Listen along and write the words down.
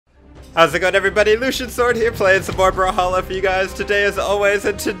How's it going, everybody? Lucian Sword here, playing some more Brawlhalla for you guys today as always,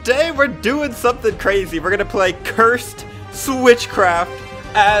 and today we're doing something crazy. We're gonna play Cursed Switchcraft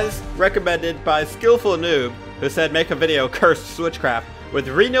as recommended by Skillful Noob, who said make a video Cursed Switchcraft with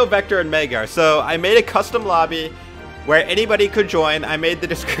Reno, Vector, and Magyar. So I made a custom lobby where anybody could join. I made the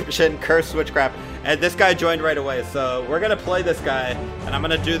description Cursed Switchcraft, and this guy joined right away. So we're gonna play this guy, and I'm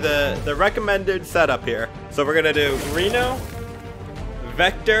gonna do the recommended setup here. So we're gonna do Reno,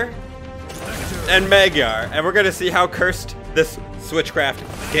 Vector, and Magyar, and we're gonna see how cursed this Switchcraft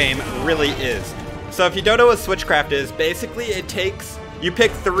game really is. So if you don't know what Switchcraft is, basically it takes, you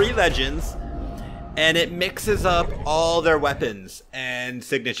pick 3 legends and it mixes up all their weapons and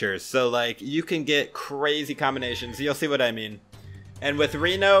signatures. So like you can get crazy combinations. You'll see what I mean. And with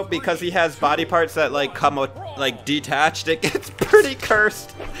Reno, because he has body parts that like come out like detached, it gets pretty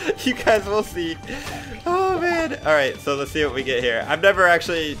cursed. You guys will see. Oh man. Alright, so let's see what we get here. I've never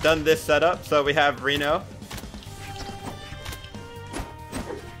actually done this setup, so we have Reno.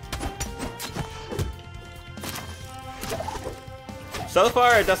 So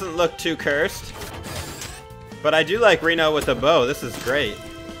far it doesn't look too cursed, but I do like Reno with a bow. This is great.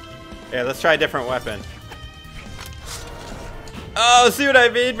 Yeah, let's try a different weapon. Oh, see what I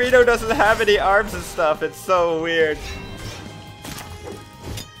mean? Reno doesn't have any arms and stuff. It's so weird.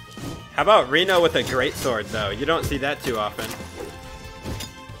 How about Reno with a greatsword, though? You don't see that too often.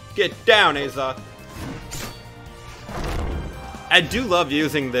 Get down, Azoth. I do love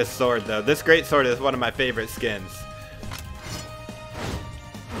using this sword, though. This greatsword is one of my favorite skins.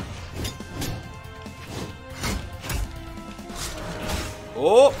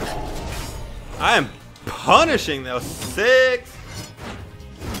 Oh! I am punishing those 6.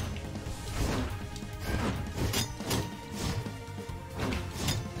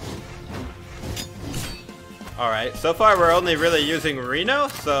 Alright, so far we're only really using Reno,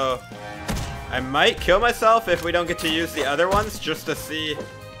 so I might kill myself if we don't get to use the other ones just to see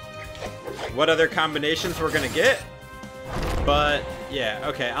what other combinations we're gonna get. But yeah,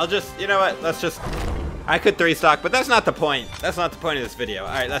 okay, I'll just, you know what, let's just, I could 3-stock, but that's not the point. That's not the point of this video.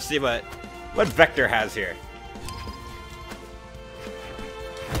 Alright, let's see what Vector has here.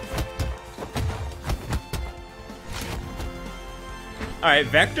 Alright,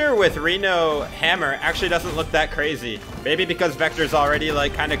 Vector with Reno hammer actually doesn't look that crazy. Maybe because Vector's already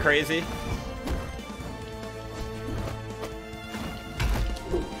like kind of crazy.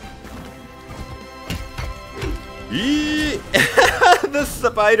 The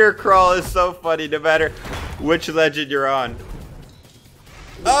spider crawl is so funny no matter which legend you're on.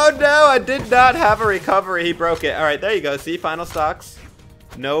 Oh no, I did not have a recovery. He broke it. Alright, there you go. See, final stocks.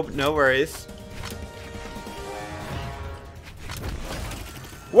 No worries.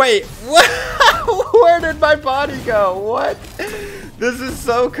 Wait, what? Where did my body go? What? This is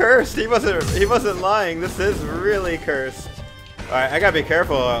so cursed. He wasn't lying. This is really cursed. Alright, I gotta be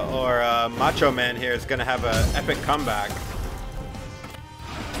careful or Macho Man here is gonna have an epic comeback.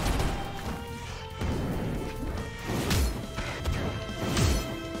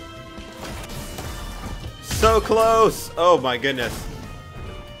 So close! Oh my goodness.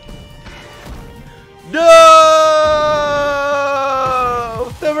 No!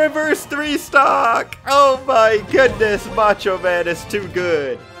 The reverse 3-stock! Oh my goodness, Macho Man is too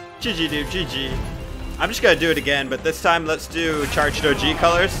good. GG dude, GG. I'm just gonna do it again, but this time let's do Charged OG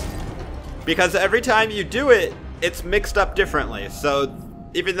colors. Because every time you do it, it's mixed up differently. So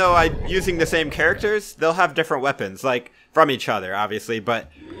even though I'm using the same characters, they'll have different weapons, like from each other, obviously,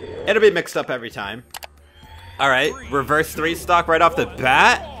 but it'll be mixed up every time. Alright, reverse 3-stock right off the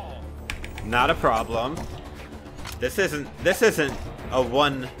bat. Not a problem. This isn't a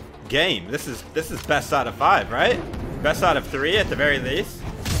 1 game. This is best out of 5, right? Best out of 3 at the very least.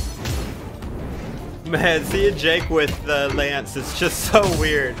 Man, seeing Jake with the lance is just so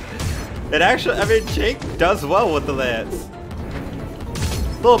weird. It actually, I mean, Jake does well with the lance.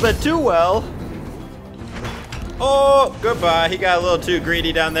 A little bit too well. Oh, goodbye. He got a little too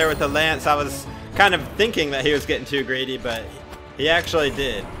greedy down there with the lance. I was kind of thinking that he was getting too greedy, but he actually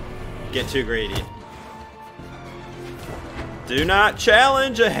did get too greedy. Do not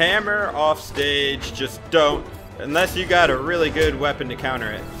challenge a hammer off stage. Just don't. Unless you got a really good weapon to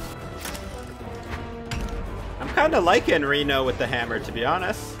counter it. I'm kind of liking Reno with the hammer, to be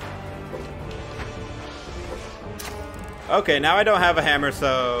honest. Okay, now I don't have a hammer,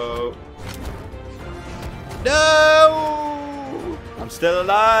 so... No! I'm still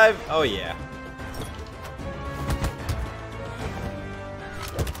alive. Oh, yeah.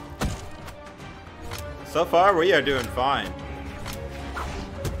 So far, we are doing fine.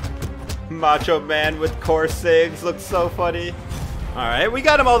 Macho Man with core sigs looks so funny. Alright, we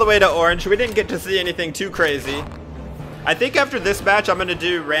got him all the way to orange. We didn't get to see anything too crazy. I think after this match, I'm going to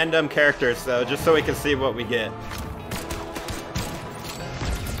do random characters, though, just so we can see what we get.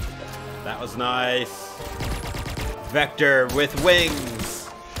 That was nice. Vector with wings.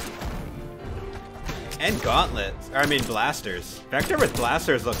 And gauntlets. Or, I mean, blasters. Vector with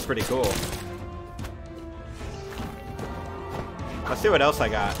blasters looks pretty cool. Let's see what else I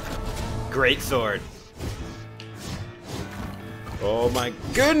got. Great sword. Oh my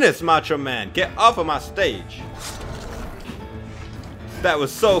goodness, Macho Man. Get off of my stage. That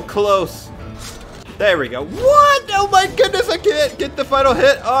was so close. There we go. What? Oh my goodness, I can't get the final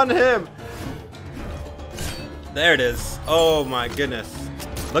hit on him. There it is. Oh my goodness.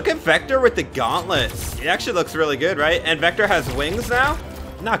 Look at Vector with the gauntlets. He actually looks really good, right? And Vector has wings now?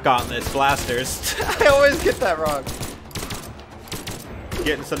 Not gauntlets, blasters. I always get that wrong.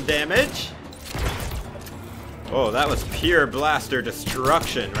 Getting some damage. Oh, that was pure blaster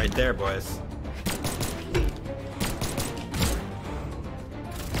destruction right there, boys.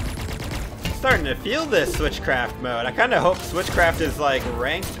 Starting to feel this Switchcraft mode. I kind of hope Switchcraft is like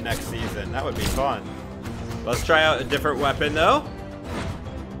ranked next season. That would be fun. Let's try out a different weapon though.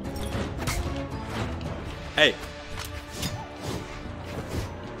 Hey.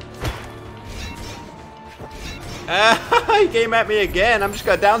 He came at me again. I'm just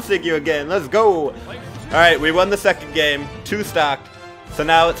gonna downstick you again. Let's go. Alright, we won the second game. 2 stocked. So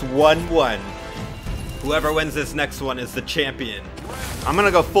now it's 1-1. Whoever wins this next one is the champion. I'm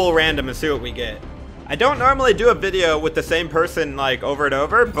gonna go full random and see what we get. I don't normally do a video with the same person like over and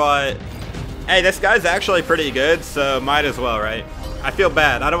over, but hey, this guy's actually pretty good, so might as well, right? I feel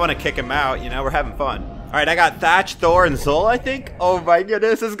bad. I don't want to kick him out, you know, we're having fun. Alright, I got Thatch, Thor, and Zol, I think. Oh my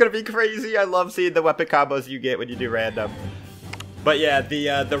goodness, this is gonna be crazy. I love seeing the weapon combos you get when you do random. But yeah,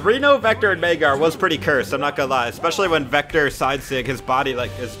 the Reno, Vector, and Magar was pretty cursed, I'm not gonna lie. Especially when Vector side-sig, his body like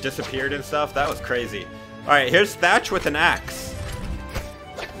has disappeared and stuff. That was crazy. Alright, here's Thatch with an axe.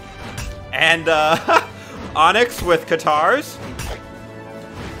 And Onyx with Katars.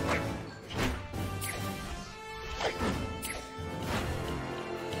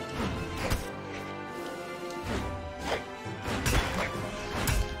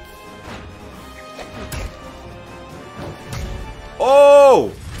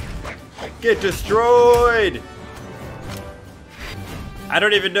 Oh! Get destroyed! I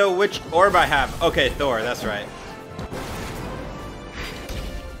don't even know which orb I have. Okay, Thor, that's right.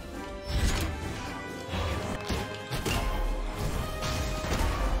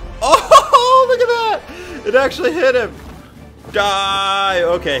 Oh, look at that! It actually hit him. Die!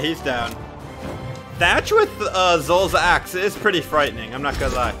 Okay, he's down. Thatch with Zol's axe is pretty frightening, I'm not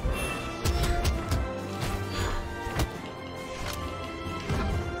gonna lie.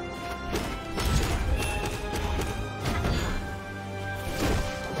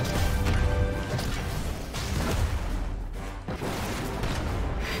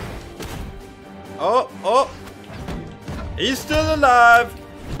 Oh! He's still alive!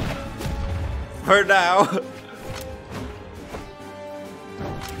 For now.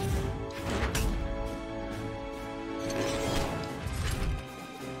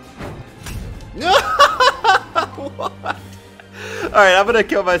 What? Alright, I'm gonna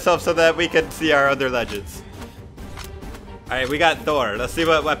kill myself so that we can see our other legends. Alright, we got Thor. Let's see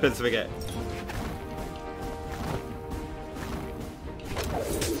what weapons we get.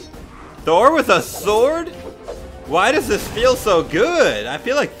 Thor with a sword? Why does this feel so good? I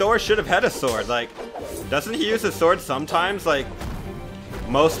feel like Thor should have had a sword. Like, doesn't he use a sword sometimes? Like,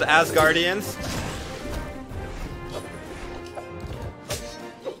 most Asgardians?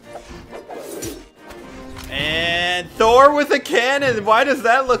 And Thor with a cannon. Why does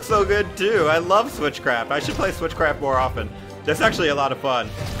that look so good too? I love Switchcraft. I should play Switchcraft more often. That's actually a lot of fun.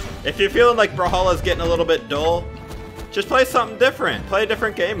 If you're feeling like Brawlhalla's getting a little bit dull, just play something different. Play a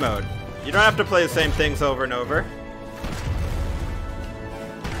different game mode. You don't have to play the same things over and over.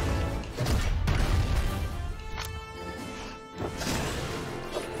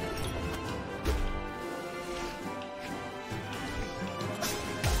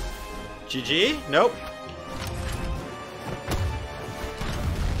 GG? Nope.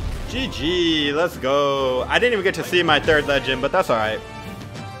 GG, let's go. I didn't even get to see my third legend, but that's alright.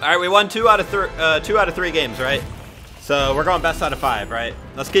 Alright, we won 2 out of 3 games, right? So we're going best out of 5, right?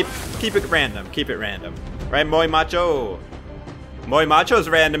 Let's keep it random. Keep it random. Right, Moy Macho? Moy Macho's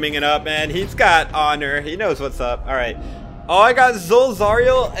randoming it up, man. He's got honor. He knows what's up. Alright. Oh, I got Zol,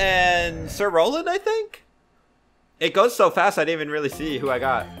 Zariel, and Sir Roland, I think? It goes so fast I didn't even really see who I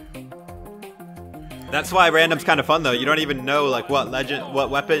got. That's why random's kind of fun though. You don't even know like what legend, what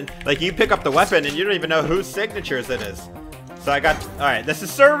weapon. Like you pick up the weapon and you don't even know whose signatures it is. So I got, alright, this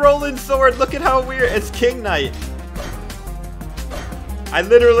is Sir Roland's sword. Look at how weird, it's King Knight. I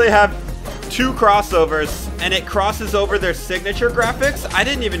literally have 2 crossovers, and it crosses over their signature graphics. I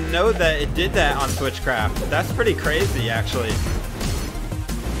didn't even know that it did that on Switchcraft. That's pretty crazy, actually.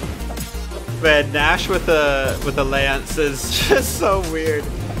 But Nash with a lance is just so weird.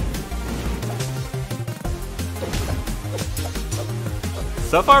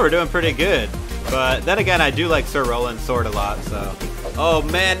 So far, we're doing pretty good. But then again, I do like Sir Roland's sword a lot, so. Oh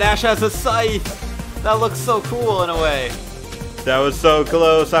man, Nash has a scythe! That looks so cool in a way. That was so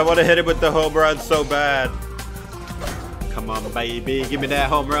close. I want to hit it with the home run so bad. Come on, baby. Give me that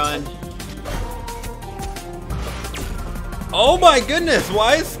home run. Oh my goodness.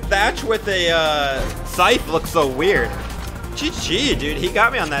 Why is Thatch with a scythe look so weird? GG, dude. He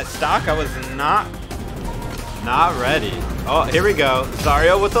got me on that stock. I was not ready. Oh, here we go.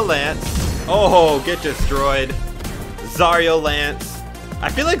 Zario with the lance. Oh, get destroyed. Zario lance. I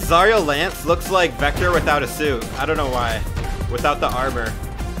feel like Zario lance looks like Vector without a suit. I don't know why. Without the armor.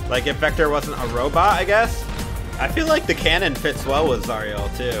 Like if Vector wasn't a robot, I guess. I feel like the cannon fits well with Zario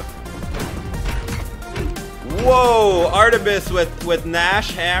too. Whoa, Artemis with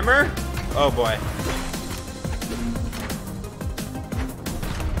Nash hammer. Oh boy.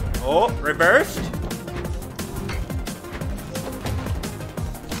 Oh, reversed.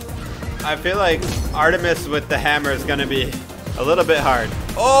 I feel like Artemis with the hammer is gonna be a little bit hard.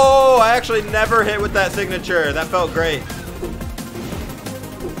 Oh, I actually never hit with that signature. That felt great.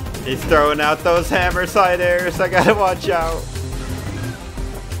 He's throwing out those hammer side airs. I gotta watch out.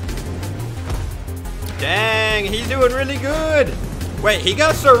 Dang, he's doing really good. Wait, he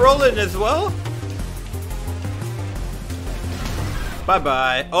got Sir Roland as well?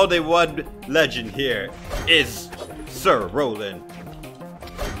 Bye-bye. Only one legend here is Sir Roland.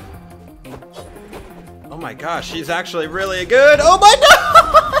 Oh my gosh, he's actually really good. Oh my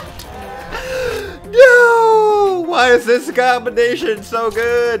god! No! Why is this combination so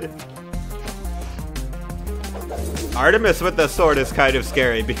good? Artemis with the sword is kind of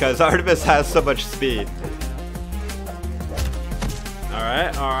scary because Artemis has so much speed.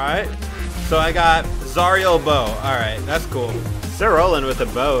 Alright, alright. So I got Zario bow. Alright, that's cool. Sir Roland with a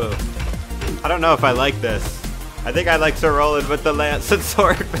bow. I don't know if I like this. I think I like Sir Roland with the lance and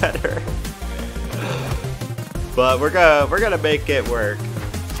sword better. But we're gonna make it work.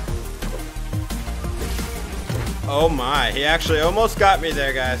 Oh my, he actually almost got me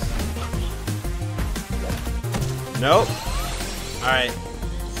there, guys. Nope. Alright.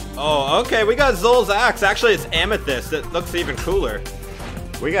 Oh, okay, we got Zol's axe. Actually, it's amethyst. It looks even cooler.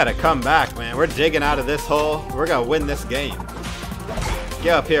 We gotta come back, man. We're digging out of this hole. We're gonna win this game.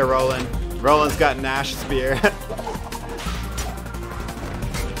 Get up here, Roland. Roland's got Nash spear.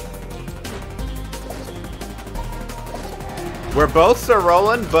 We're both Sir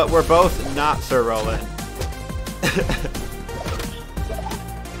Roland, but we're both not Sir Roland.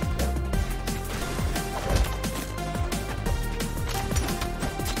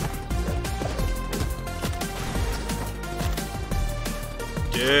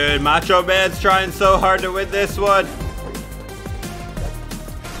 Dude, Macho Man's trying so hard to win this one.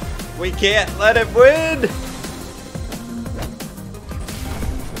 We can't let him win.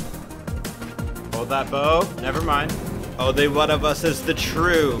 Hold that bow. Never mind. Only one of us is the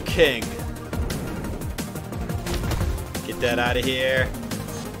true king. Get that out of here.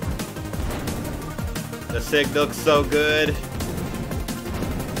 The sig looks so good.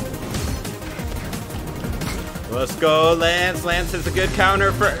 Let's go, Lance. Lance is a good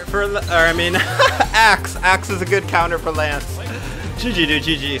counter Axe. Axe is a good counter for Lance. GG, dude,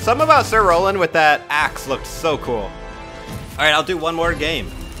 GG. Something about Sir Roland with that axe looked so cool. Alright, I'll do one more game.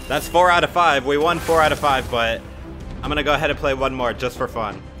 That's 4 out of 5. We won 4 out of 5, but I'm gonna go ahead and play one more just for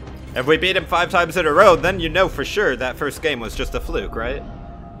fun. If we beat him 5 times in a row, then you know for sure that first game was just a fluke, right?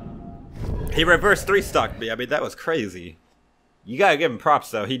 He reverse 3-stocked me. I mean, that was crazy. You gotta give him props,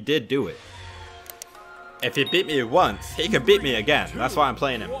 though. He did do it. If he beat me once, he can beat me again. That's why I'm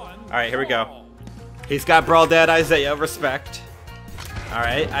playing him. Alright, here we go. He's got Brawl Dad Isaiah, respect.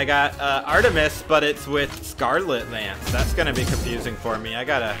 Alright, I got Artemis, but it's with Scarlet Lance. That's gonna be confusing for me. I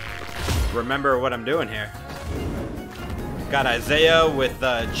gotta remember what I'm doing here. Got Isaiah with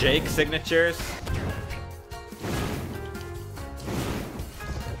Jake signatures.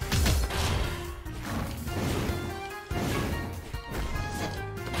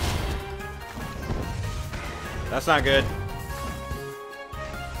 That's not good.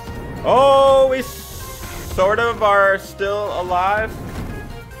 Oh, we sort of are still alive.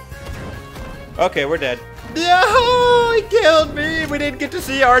 Okay, we're dead. No, he killed me. We didn't get to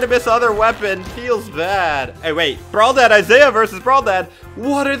see Artemis' other weapon. Feels bad. Hey, wait. Brawldad Isaiah versus Brawldad.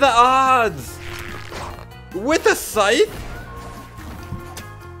 What are the odds? With a scythe?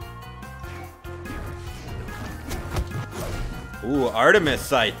 Ooh, Artemis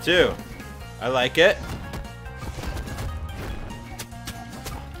scythe too. I like it.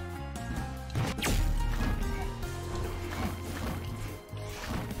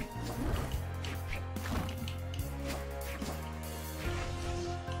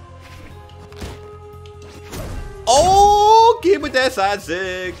 Oh, keep with that side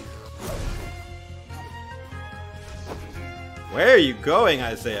zig. Where are you going,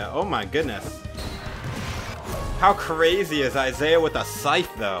 Isaiah? Oh my goodness. How crazy is Isaiah with a scythe,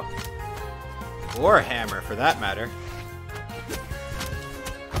 though? Or a hammer, for that matter.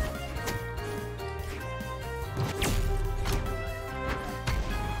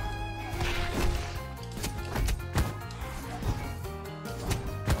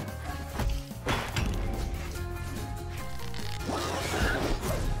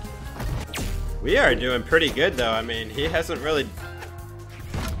 We are doing pretty good, though. I mean, he hasn't really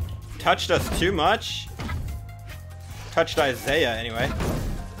touched us too much. Touched Isaiah, anyway.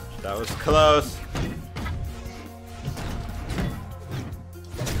 That was close.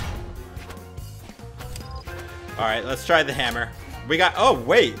 Alright, let's try the hammer. We got... Oh,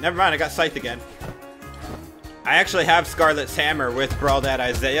 wait. Never mind. I got scythe again. I actually have Scarlet's hammer with Brawldad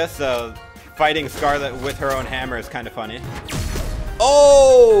Isaiah, so fighting Scarlet with her own hammer is kind of funny.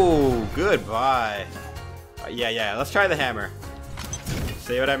 Oh, goodbye. Yeah, let's try the hammer.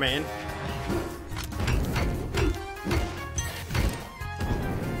 See what I mean?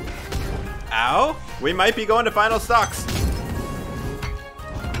 Ow, we might be going to final stocks.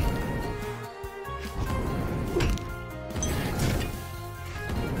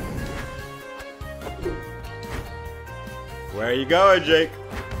 Where are you going, Jake?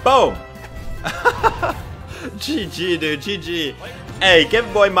 Boom. GG, dude, GG. Hey,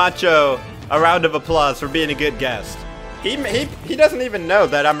 give boy Macho a round of applause for being a good guest. He doesn't even know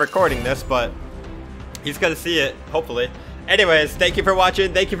that I'm recording this, but he's gonna see it, hopefully. Anyways, thank you for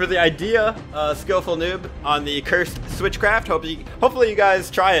watching. Thank you for the idea, Skillful Noob, on the cursed Switchcraft. Hopefully you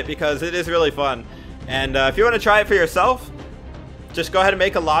guys try it because it is really fun. And if you want to try it for yourself, just go ahead and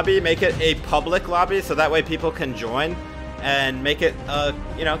make a lobby. Make it a public lobby so that way people can join. And make it,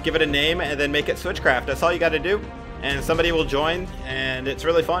 you know, give it a name and then make it Switchcraft. That's all you got to do. And somebody will join, and it's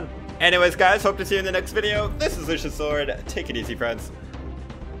really fun. Anyways, guys, hope to see you in the next video. This is Lucius Sword. Take it easy, friends.